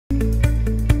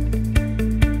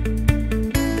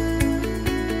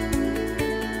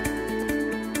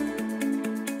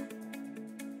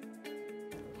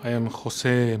am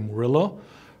Jose Murillio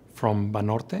from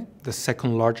Banorte, the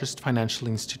second largest financial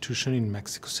institution in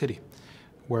Mexico City,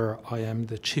 where I am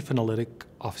the Chief Analytic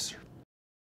Officer.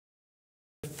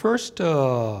 The first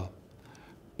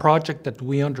project that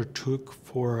we undertook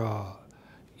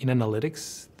in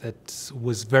analytics that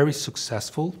was very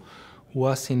successful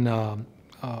was in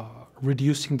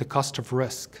reducing the cost of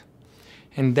risk.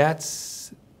 And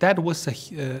that was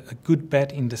a good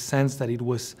bet in the sense that it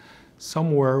was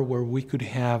somewhere where we could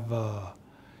have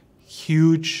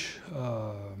huge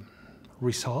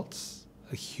results,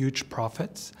 huge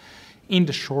profits in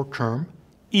the short term,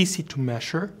 easy to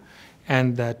measure,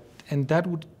 and that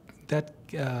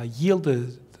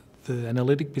yielded the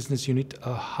analytic business unit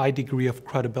a high degree of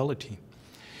credibility.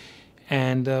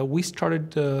 And we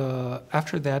started,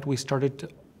 after that, we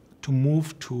started to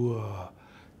move to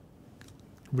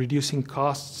reducing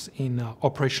costs in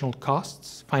operational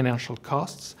costs, financial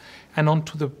costs, and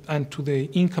to the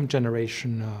income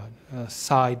generation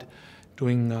side,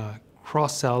 doing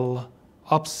cross-sell,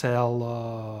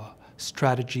 upsell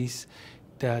strategies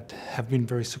that have been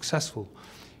very successful.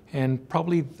 And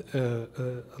probably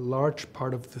a large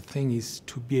part of the thing is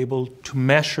to be able to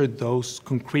measure those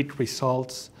concrete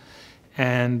results,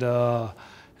 and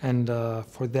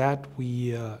for that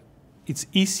it's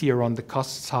easier on the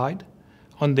cost side.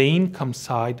 On the income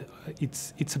side,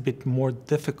 it's a bit more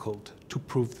difficult to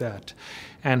prove that,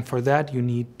 and for that you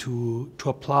need to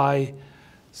apply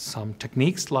some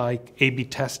techniques like A/B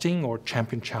testing or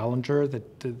champion challenger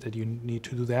that you need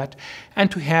to do that,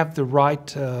 and to have the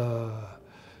right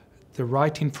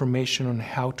information on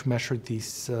how to measure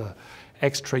these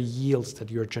extra yields that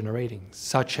you're generating,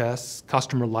 such as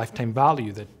customer lifetime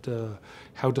value, that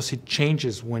how does it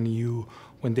changes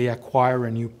when they acquire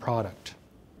a new product.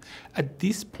 At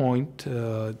this point,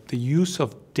 the use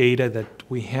of data that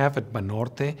we have at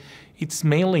Banorte, it's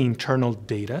mainly internal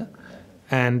data,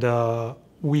 and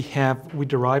we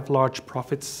derive large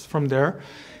profits from there,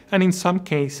 and in some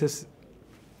cases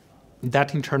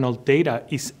that internal data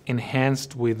is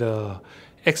enhanced with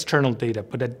external data.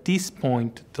 But at this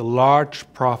point, the large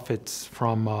profits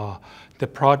from the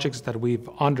projects that we've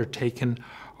undertaken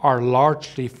are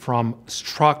largely from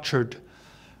structured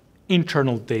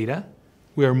internal data.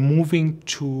 We're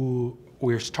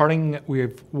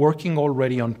working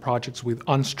already on projects with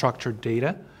unstructured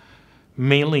data,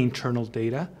 mainly internal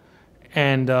data,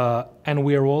 and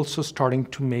we are also starting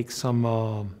to make some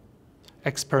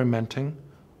experimenting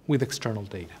with external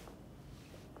data.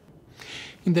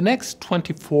 In the next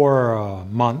 24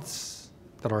 months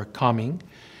that are coming,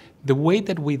 the way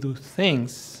that we do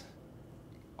things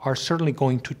are certainly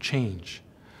going to change.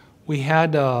 We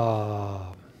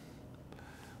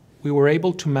were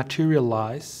able to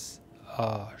materialize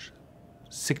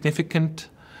significant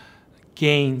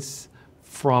gains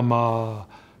from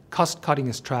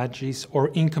cost-cutting strategies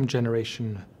or income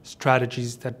generation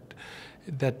strategies that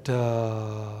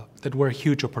were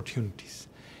huge opportunities.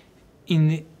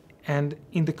 And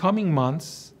in the coming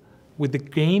months, with the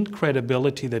gained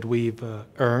credibility that we've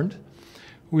earned,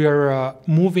 we are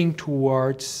moving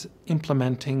towards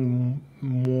implementing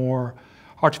more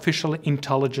artificial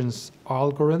intelligence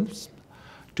algorithms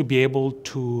to be able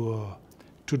to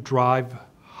drive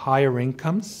higher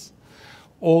incomes.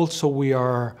 Also, we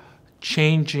are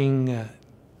changing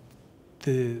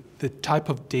the type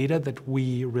of data that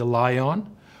we rely on.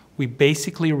 We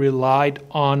basically relied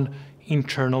on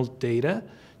internal data.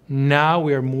 Now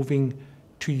we are moving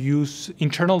to use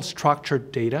internal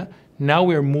structured data. Now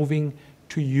we are moving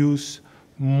to use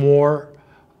more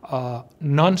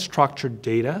non-structured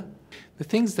data. The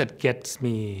things that gets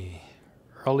me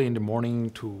early in the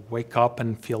morning to wake up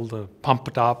and feel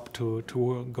pumped up to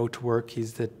go to work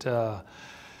is that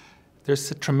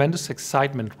there's a tremendous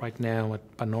excitement right now at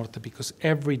Banorte, because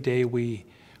every day we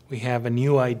have a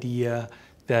new idea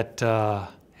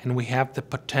and we have the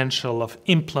potential of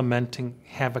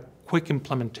have a quick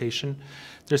implementation.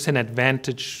 There's an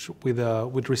advantage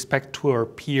with respect to our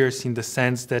peers in the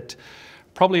sense that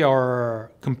probably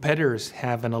our competitors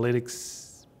have analytics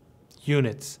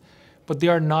units, but they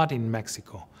are not in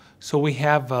Mexico. So we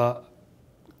have a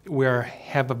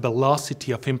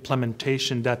velocity of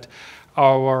implementation that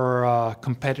our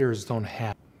competitors don't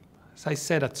have. As I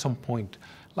said at some point,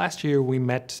 last year we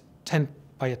met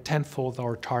by a tenfold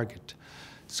our target.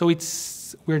 So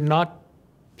we're not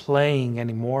playing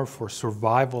anymore for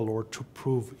survival or to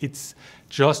prove. It's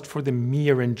just for the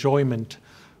mere enjoyment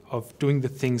of doing the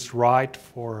things right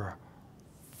for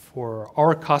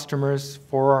our customers,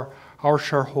 for our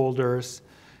shareholders,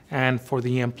 and for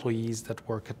the employees that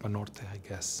work at Banorte, I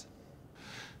guess.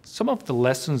 Some of the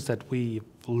lessons that we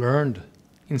learned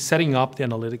in setting up the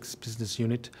analytics business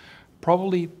unit,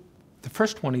 probably the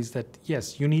first one is that,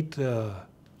 yes, you need to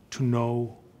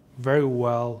know very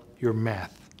well your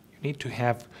math. You need to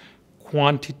have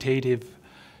quantitative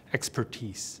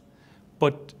expertise.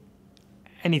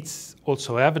 And it's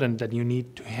also evident that you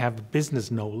need to have business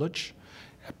knowledge,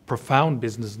 a profound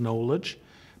business knowledge.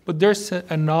 But there's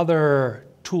another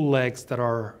two legs that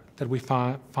we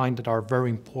find that are very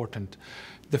important.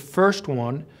 The first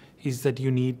one is that you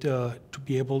need to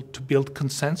be able to build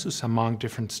consensus among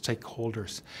different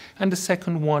stakeholders. And the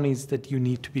second one is that you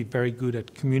need to be very good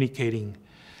at communicating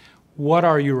what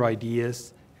are your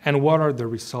ideas and what are the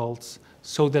results,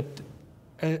 so that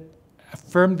a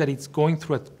firm that is going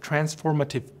through a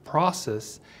transformative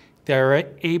process, they are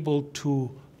able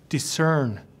to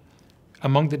discern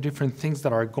among the different things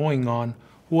that are going on,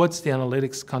 what's the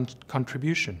analytics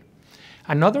contribution.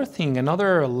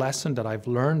 Another lesson that I've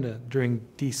learned during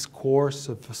this course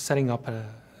of setting up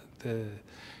the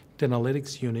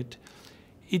analytics unit,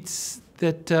 it's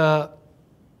that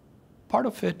part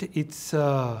of it's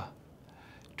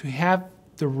to have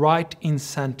the right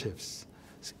incentives,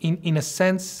 in a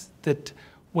sense that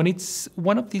when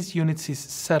one of these units is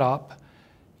set up,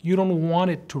 you don't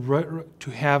want it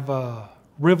to have a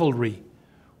rivalry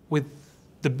with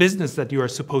the business that you are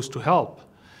supposed to help.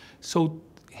 So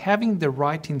having the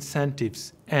right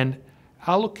incentives and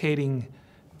allocating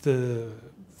the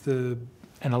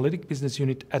analytic business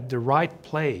unit at the right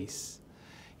place,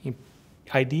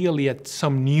 ideally at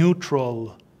some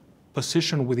neutral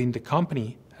position within the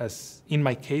company, as in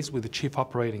my case with the chief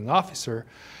operating officer,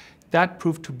 that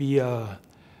proved to be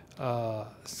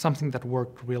something that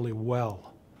worked really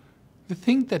well. The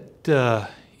thing that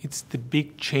it's the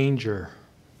big changer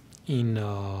in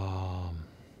an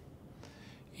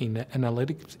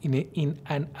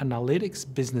analytics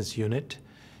business unit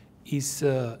is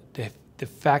the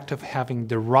fact of having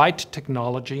the right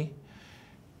technology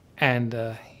and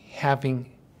having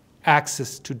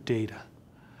access to data.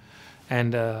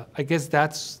 And I guess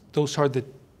those are the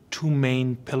two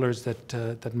main pillars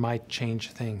that might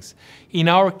change things. In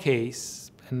our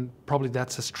case, and probably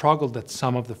that's a struggle that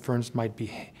some of the firms might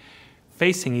be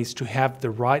facing, is to have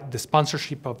the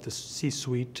sponsorship of the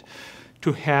C-suite,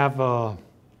 to have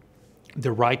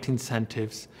the right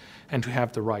incentives, and to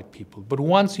have the right people. But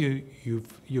once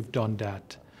you've done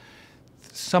that,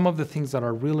 some of the things that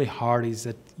are really hard is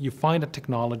that you find a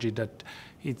technology that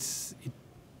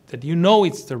that you know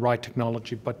it's the right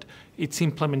technology, but its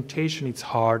implementation is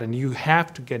hard, and you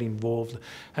have to get involved.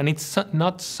 And it's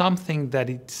not something that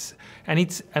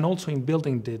and also in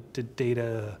building the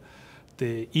data,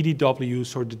 the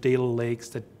EDWs or the data lakes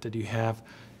that you have,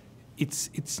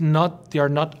 they are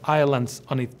not islands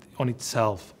on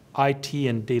itself. IT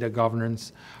and data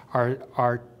governance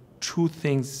are two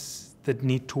things that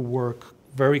need to work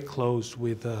very close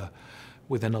with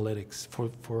analytics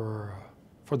for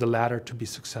the latter to be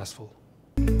successful.